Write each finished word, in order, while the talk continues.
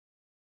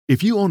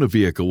If you own a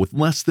vehicle with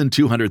less than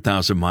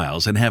 200,000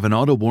 miles and have an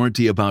auto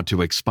warranty about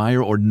to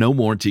expire or no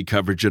warranty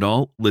coverage at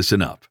all,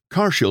 listen up.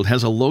 CarShield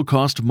has a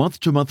low-cost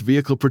month-to-month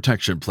vehicle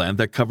protection plan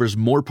that covers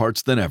more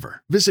parts than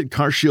ever. Visit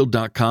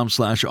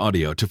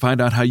carshield.com/audio to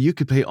find out how you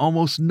could pay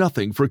almost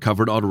nothing for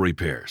covered auto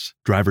repairs.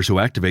 Drivers who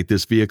activate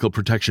this vehicle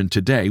protection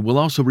today will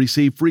also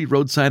receive free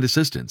roadside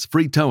assistance,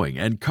 free towing,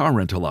 and car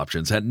rental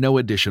options at no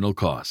additional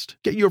cost.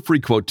 Get your free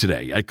quote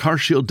today at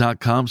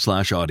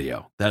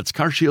carshield.com/audio. That's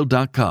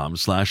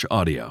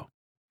carshield.com/audio.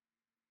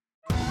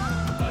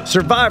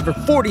 Survivor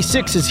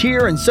 46 is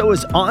here, and so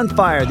is On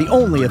Fire, the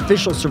only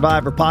official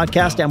Survivor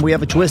podcast, and we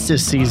have a twist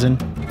this season.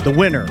 The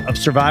winner of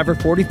Survivor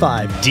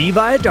 45, Dee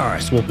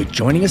Valladares, will be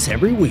joining us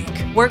every week.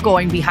 We're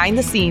going behind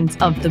the scenes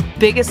of the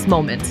biggest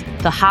moments,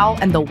 the how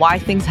and the why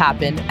things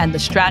happen, and the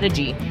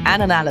strategy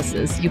and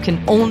analysis you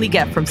can only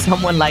get from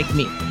someone like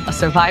me, a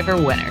Survivor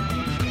winner.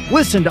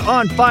 Listen to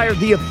On Fire,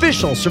 the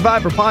official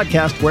Survivor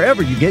podcast,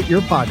 wherever you get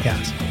your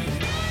podcasts.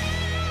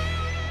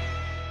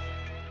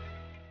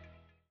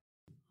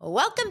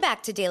 Welcome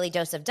back to Daily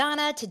Dose of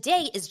Dana.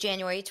 Today is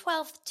January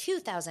 12th,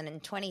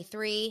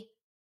 2023.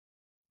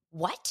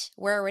 What?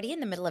 We're already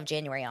in the middle of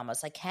January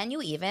almost. Like, can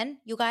you even,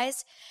 you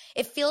guys?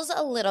 It feels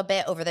a little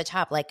bit over the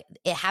top. Like,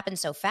 it happened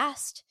so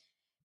fast.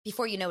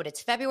 Before you know it,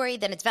 it's February,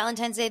 then it's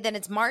Valentine's Day, then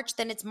it's March,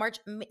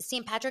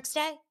 St. Patrick's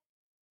Day,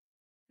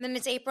 then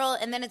it's April,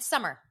 and then it's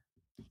summer.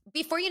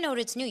 Before you know it,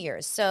 it's New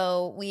Year's.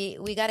 So we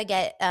got to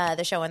get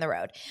the show on the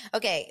road.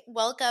 Okay,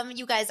 welcome,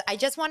 you guys. I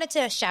just wanted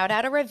to shout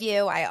out a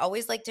review. I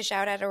always like to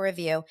shout out a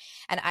review,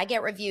 and I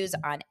get reviews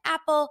on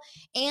Apple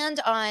and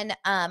on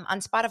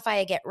Spotify.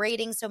 I get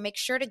ratings, so make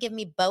sure to give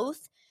me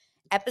both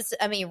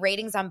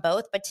ratings on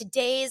both. But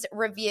today's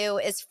review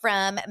is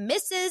from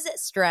Mrs.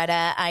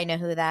 Stretta. I know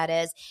who that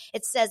is.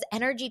 It says,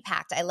 energy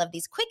packed. I love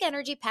these quick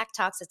energy packed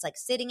talks. It's like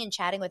sitting and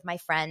chatting with my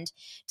friend.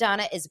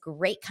 Dana is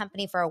great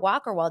company for a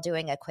walk or while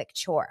doing a quick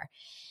chore.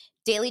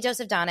 Daily Dose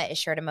of Dana is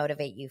sure to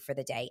motivate you for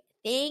the day.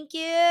 Thank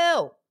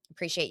you.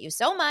 Appreciate you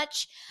so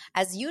much.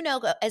 As you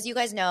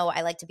guys know,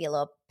 I like to be a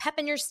little pep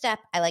in your step.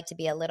 I like to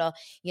be a little,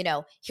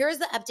 here's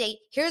the update.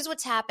 Here's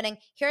what's happening.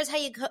 Here's how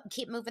you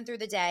keep moving through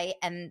the day.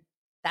 And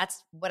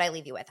that's what I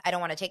leave you with. I don't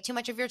want to take too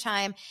much of your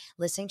time.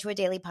 Listening to a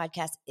daily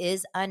podcast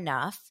is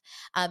enough.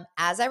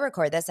 As I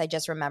record this, I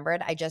just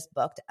remembered I just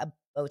booked a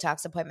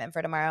Botox appointment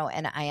for tomorrow,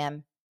 and I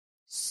am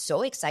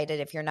so excited.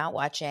 If you're not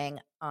watching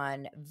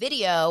on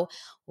video,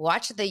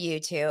 watch the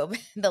YouTube.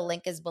 The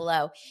link is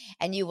below,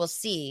 and you will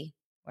see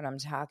what I'm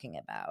talking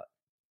about.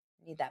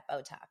 Need that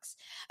Botox.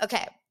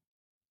 Okay.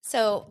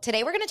 So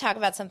today we're going to talk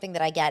about something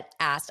that I get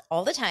asked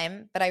all the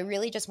time, but I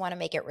really just want to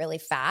make it really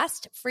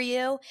fast for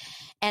you.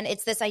 And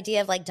it's this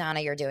idea of like, Dana,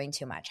 you're doing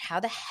too much.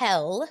 How the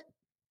hell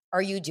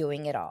are you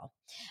doing it all?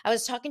 I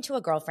was talking to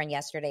a girlfriend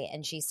yesterday,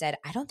 and she said,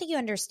 I don't think you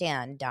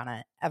understand,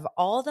 Dana, of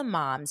all the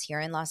moms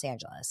here in Los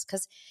Angeles.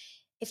 Because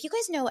if you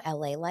guys know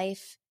LA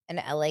life and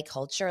LA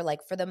culture,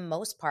 like for the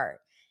most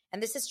part,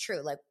 and this is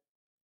true, like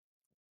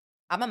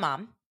I'm a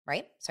mom,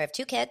 right? So I have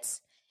 2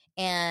 kids,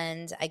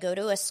 and I go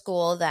to a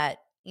school that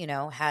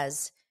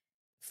has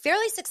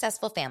fairly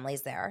successful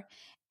families there.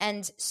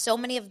 And so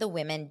many of the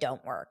women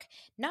don't work,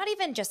 not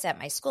even just at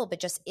my school, but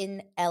just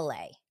in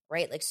LA,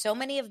 right? Like so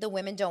many of the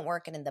women don't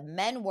work, and then the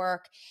men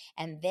work,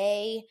 and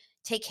they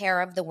take care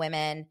of the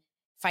women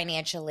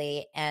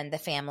financially and the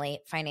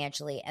family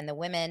financially. And the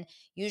women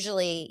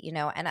usually,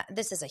 and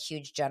this is a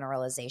huge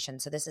generalization,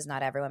 so this is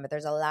not everyone, but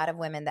there's a lot of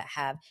women that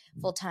have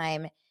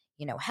full-time,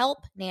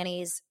 help,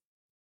 nannies,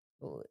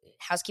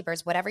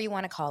 housekeepers, whatever you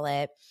want to call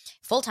it,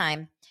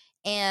 full-time,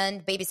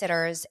 and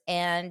babysitters,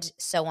 and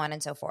so on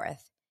and so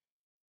forth.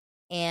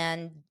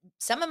 And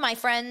some of my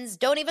friends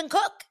don't even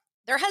cook.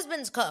 Their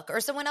husbands cook,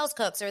 or someone else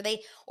cooks, or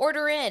they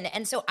order in.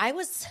 And so I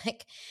was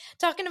like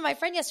talking to my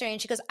friend yesterday,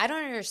 and she goes, I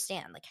don't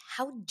understand. Like,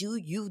 how do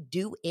you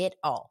do it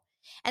all?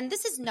 And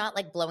this is not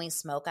like blowing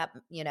smoke up,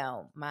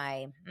 no.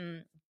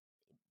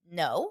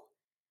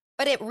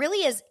 But it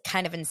really is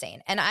kind of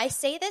insane. And I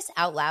say this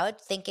out loud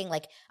thinking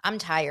like I'm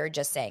tired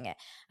just saying it.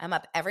 I'm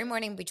up every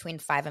morning between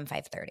 5 and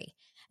 5:30.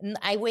 And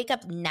I wake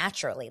up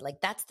naturally. Like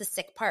that's the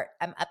sick part.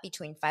 I'm up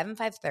between 5 and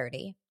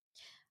 5:30.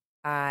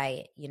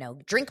 I,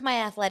 drink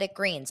my athletic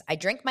greens. I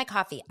drink my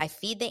coffee. I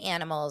feed the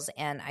animals,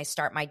 and I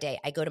start my day.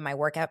 I go to my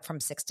workout from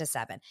 6 to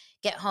 7.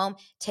 Get home,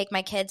 take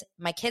my kids.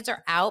 My kids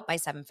are out by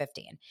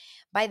 7:15.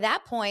 By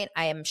that point,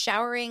 I am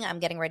showering. I'm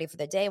getting ready for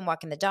the day. I'm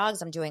walking the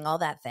dogs. I'm doing all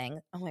that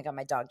thing. Oh my God,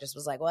 my dog just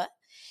was like, what?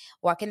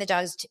 Walking the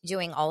dogs,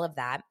 doing all of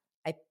that.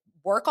 I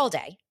work all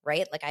day,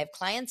 right? Like I have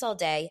clients all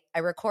day. I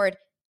record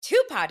 2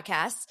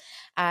 podcasts.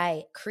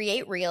 I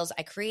create reels.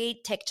 I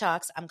create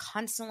TikToks. I'm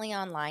constantly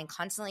online,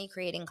 constantly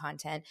creating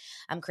content.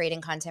 I'm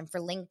creating content for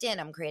LinkedIn.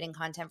 I'm creating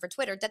content for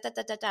Twitter.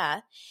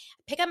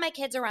 Pick up my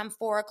kids around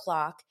 4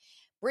 o'clock,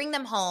 bring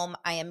them home.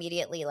 I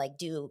immediately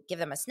give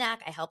them a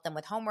snack. I help them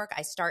with homework.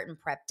 I start and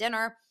prep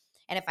dinner.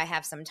 And if I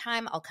have some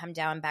time, I'll come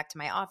down back to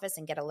my office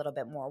and get a little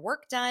bit more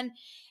work done.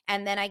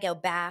 And then I go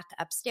back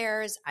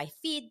upstairs. I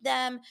feed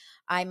them.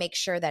 I make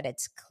sure that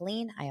it's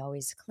clean. I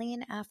always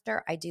clean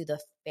after. I do the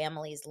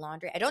family's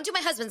laundry. I don't do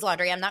my husband's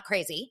laundry. I'm not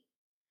crazy.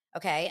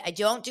 Okay. I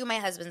don't do my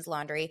husband's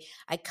laundry.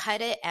 I cut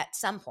it at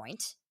some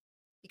point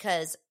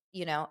because,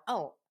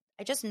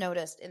 I just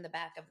noticed in the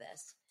back of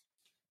this,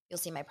 you'll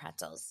see my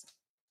pretzels.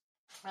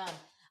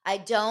 I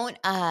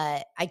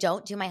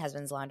don't do my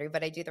husband's laundry,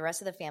 but I do the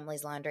rest of the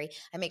family's laundry.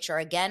 I make sure,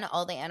 again,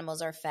 all the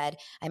animals are fed.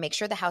 I make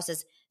sure the house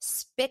is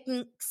spick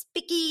and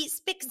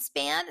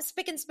span,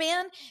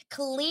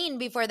 clean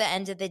before the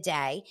end of the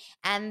day.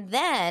 And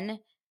then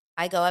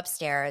I go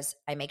upstairs.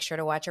 I make sure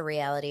to watch a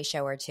reality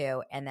show or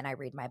two, and then I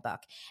read my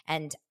book.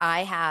 And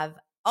I have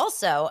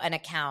also an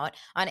account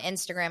on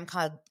Instagram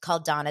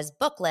called Donna's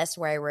Book List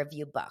where I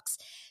review books.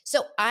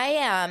 So I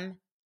am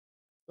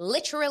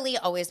literally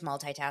always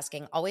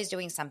multitasking, always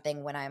doing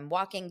something when I'm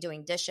walking,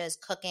 doing dishes,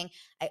 cooking.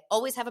 I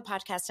always have a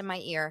podcast in my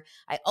ear.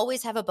 I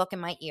always have a book in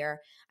my ear.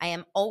 I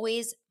am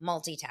always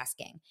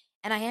multitasking.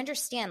 And I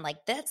understand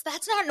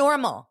that's not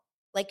normal.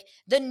 Like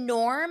the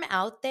norm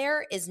out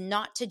there is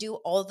not to do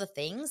all the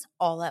things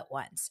all at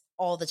once,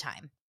 all the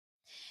time.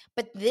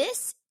 But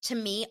this, to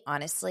me,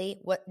 honestly,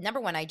 number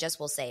one, I just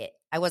will say it.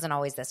 I wasn't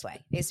always this way.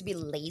 I used to be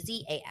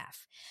lazy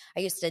AF.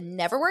 I used to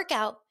never work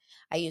out.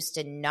 I used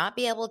to not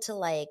be able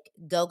to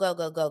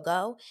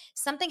go.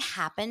 Something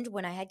happened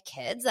when I had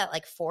kids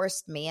that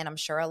forced me, and I'm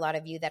sure a lot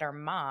of you that are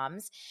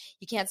moms,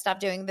 you can't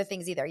stop doing the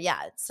things either. Yeah,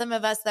 some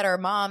of us that are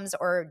moms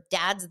or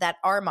dads that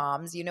are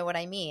moms, you know what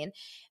I mean?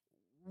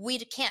 We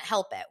can't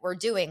help it. We're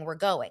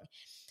going.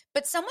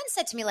 But someone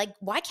said to me,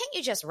 why can't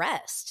you just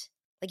rest?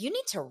 You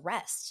need to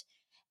rest.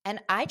 And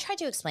I tried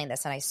to explain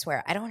this, and I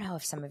swear, I don't know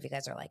if some of you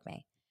guys are like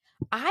me.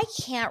 I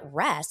can't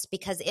rest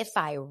because if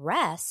I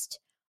rest,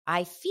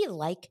 I feel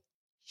like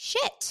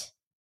shit.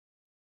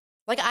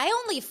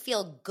 I only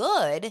feel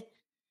good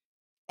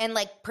and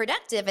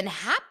productive and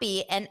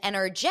happy and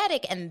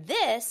energetic. And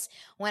this,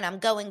 when I'm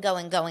going,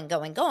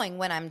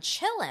 when I'm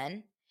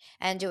chilling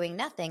and doing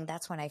nothing,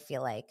 that's when I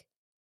feel like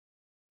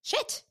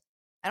shit.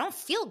 I don't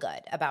feel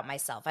good about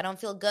myself. I don't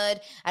feel good.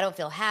 I don't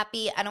feel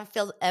happy. I don't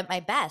feel at my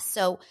best.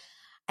 So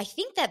I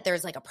think that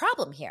there's a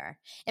problem here.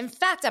 In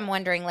fact, I'm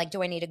wondering,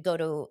 do I need to go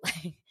to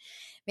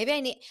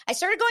I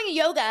started going to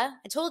yoga.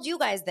 I told you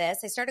guys this.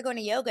 I started going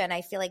to yoga and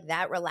I feel like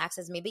that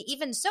relaxes me. But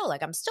even so,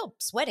 I'm still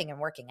sweating and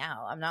working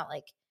out. I'm not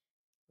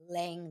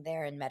laying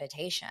there in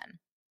meditation.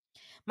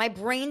 My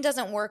brain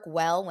doesn't work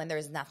well when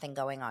there's nothing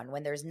going on.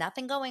 When there's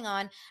nothing going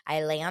on,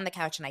 I lay on the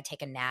couch and I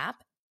take a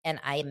nap and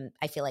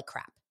I feel like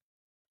crap.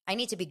 I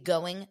need to be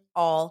going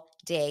all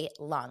day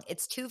long.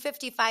 It's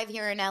 2:55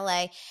 here in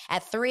LA.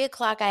 At 3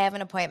 o'clock, I have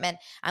an appointment.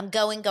 I'm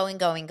going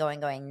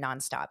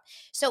nonstop.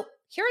 So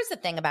here's the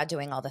thing about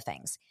doing all the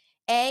things.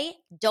 A,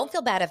 don't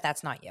feel bad if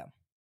that's not you.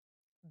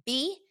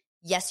 B,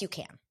 yes, you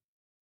can.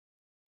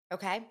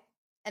 Okay?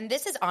 And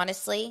this is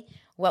honestly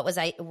what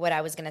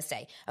I was going to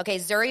say. Okay,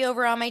 Zuri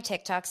over on my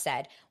TikTok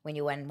said, when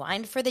you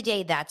unwind for the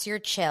day, that's your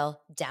chill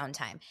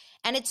downtime.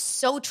 And it's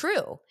so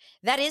true.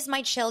 That is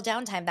my chill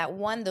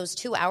downtime, those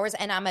 2 hours.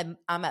 And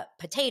I'm a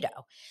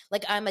potato.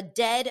 I'm a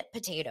dead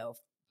potato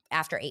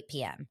after 8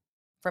 p.m.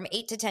 From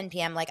 8 to 10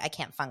 p.m., I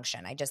can't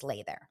function. I just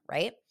lay there,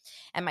 right?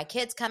 And my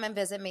kids come and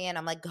visit me and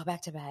I'm go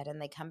back to bed. And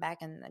they come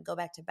back and go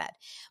back to bed.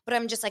 But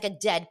I'm just a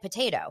dead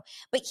potato.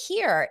 But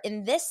here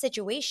in this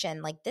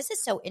situation, this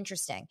is so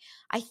interesting.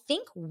 I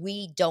think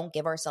we don't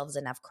give ourselves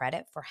enough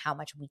credit for how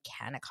much we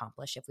can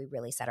accomplish if we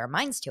really set our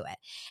minds to it.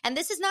 And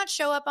this is not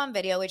Show Up on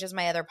Video, which is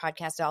my other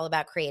podcast all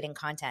about creating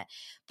content.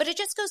 But it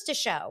just goes to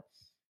show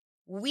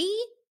we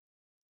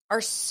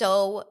are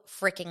so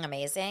freaking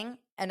amazing.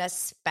 And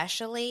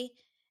especially,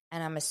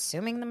 and I'm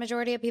assuming the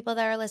majority of people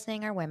that are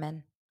listening are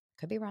women.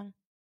 Could be wrong.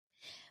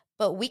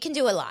 But we can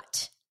do a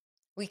lot.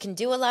 We can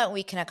do a lot and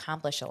we can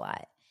accomplish a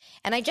lot.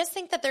 And I just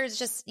think that there's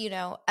just,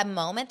 a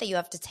moment that you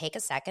have to take a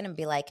second and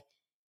be like,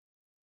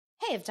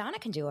 hey, if Donna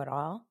can do it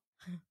all,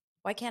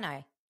 why can't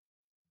I?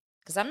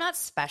 Because I'm not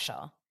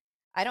special.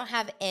 I don't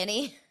have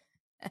any.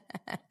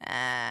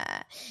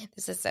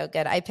 This is so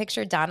good. I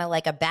picture Donna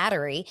like a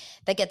battery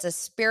that gets a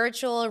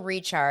spiritual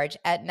recharge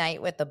at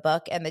night with the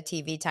book and the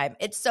TV time.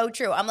 It's so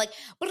true. I'm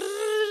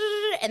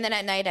and then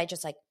at night I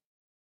just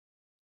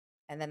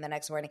and then the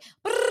next morning,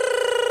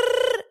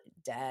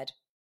 dead.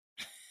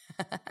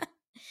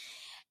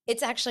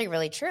 It's actually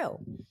really true.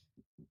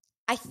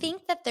 I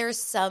think that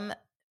there's some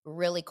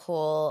really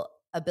cool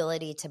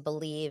ability to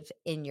believe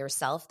in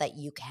yourself that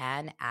you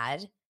can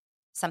add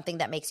something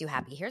that makes you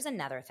happy. Here's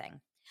another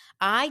thing.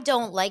 I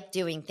don't like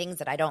doing things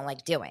that I don't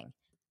like doing.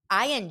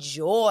 I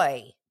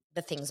enjoy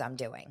the things I'm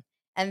doing.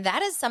 And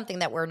that is something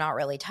that we're not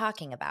really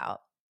talking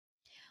about.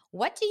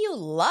 What do you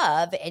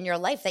love in your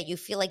life that you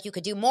feel like you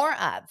could do more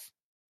of?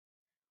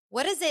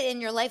 What is it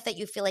in your life that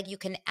you feel like you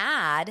can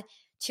add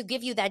to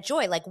give you that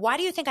joy? Why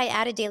do you think I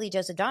added Daily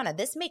Dose of Donna?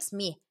 This makes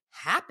me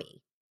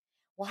happy.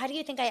 Why do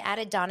you think I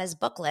added Donna's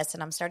book list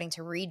and I'm starting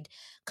to read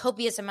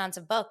copious amounts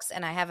of books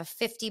and I have a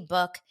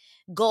 50-book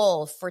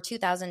goal for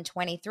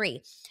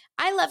 2023?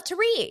 I love to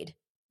read.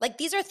 Like,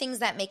 these are things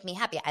that make me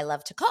happy. I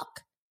love to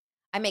cook.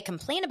 I may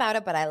complain about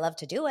it, but I love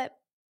to do it.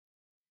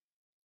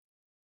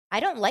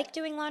 I don't like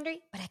doing laundry,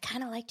 but I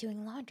kind of like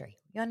doing laundry.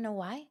 You want to know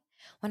why?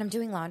 When I'm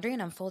doing laundry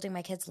and I'm folding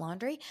my kids'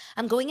 laundry,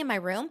 I'm going in my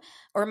room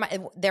or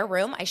their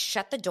room. I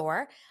shut the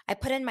door. I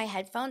put in my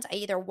headphones. I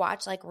either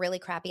watch like really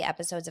crappy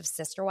episodes of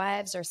Sister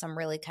Wives or some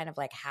really kind of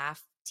like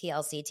half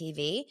TLC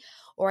TV,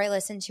 or I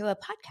listen to a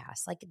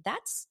podcast. Like,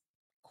 that's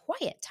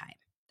quiet time.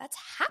 That's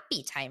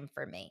happy time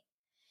for me.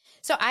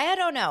 So I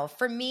don't know.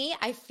 For me,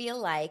 I feel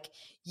like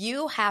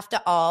you have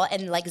to all,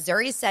 and like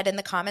Zuri said in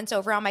the comments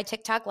over on my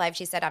TikTok live,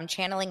 she said, I'm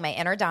channeling my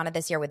inner Donna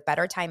this year with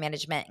better time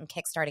management and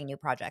kickstarting new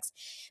projects.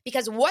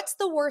 Because what's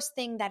the worst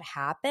thing that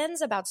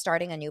happens about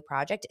starting a new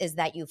project is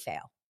that you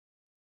fail.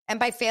 And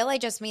by fail, I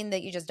just mean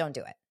that you just don't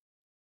do it.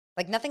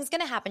 Like, nothing's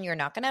going to happen. You're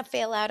not going to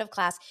fail out of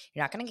class.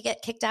 You're not going to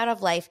get kicked out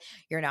of life.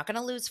 You're not going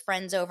to lose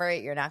friends over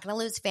it. You're not going to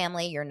lose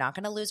family. You're not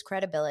going to lose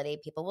credibility.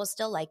 People will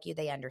still like you.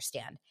 They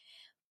understand.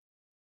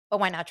 But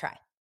why not try?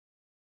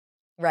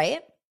 Right?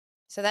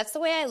 So that's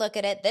the way I look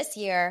at it. This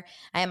year,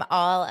 I am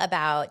all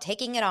about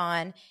taking it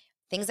on,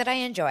 things that I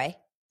enjoy,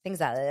 things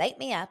that light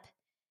me up,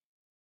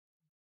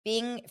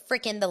 being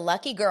freaking the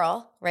lucky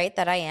girl, right,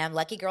 that I am,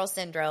 lucky girl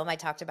syndrome. I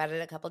talked about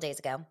it a couple days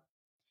ago.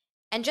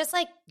 And just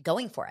like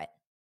going for it.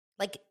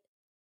 Like,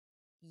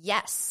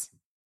 yes,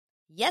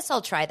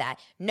 I'll try that.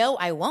 No,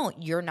 I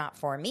won't. You're not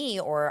for me,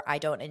 or I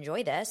don't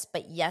enjoy this,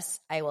 but yes,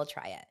 I will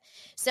try it.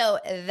 So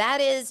that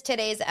is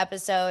today's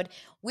episode.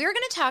 We're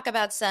going to talk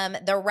about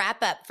the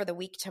wrap up for the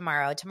week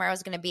tomorrow. Tomorrow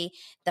is going to be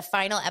the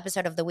final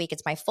episode of the week.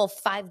 It's my full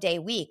 5-day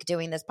week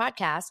doing this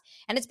podcast,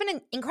 and it's been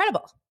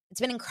incredible.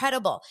 It's been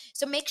incredible.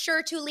 So make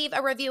sure to leave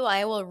a review.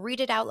 I will read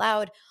it out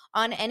loud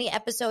on any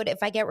episode.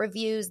 If I get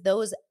reviews,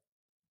 those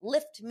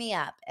lift me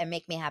up and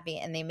make me happy,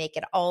 and they make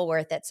it all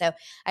worth it. So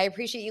I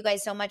appreciate you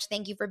guys so much.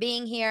 Thank you for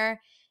being here.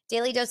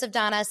 Daily Dose of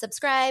Donna.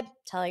 Subscribe.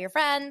 Tell your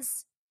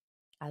friends.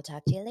 I'll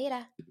talk to you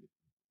later.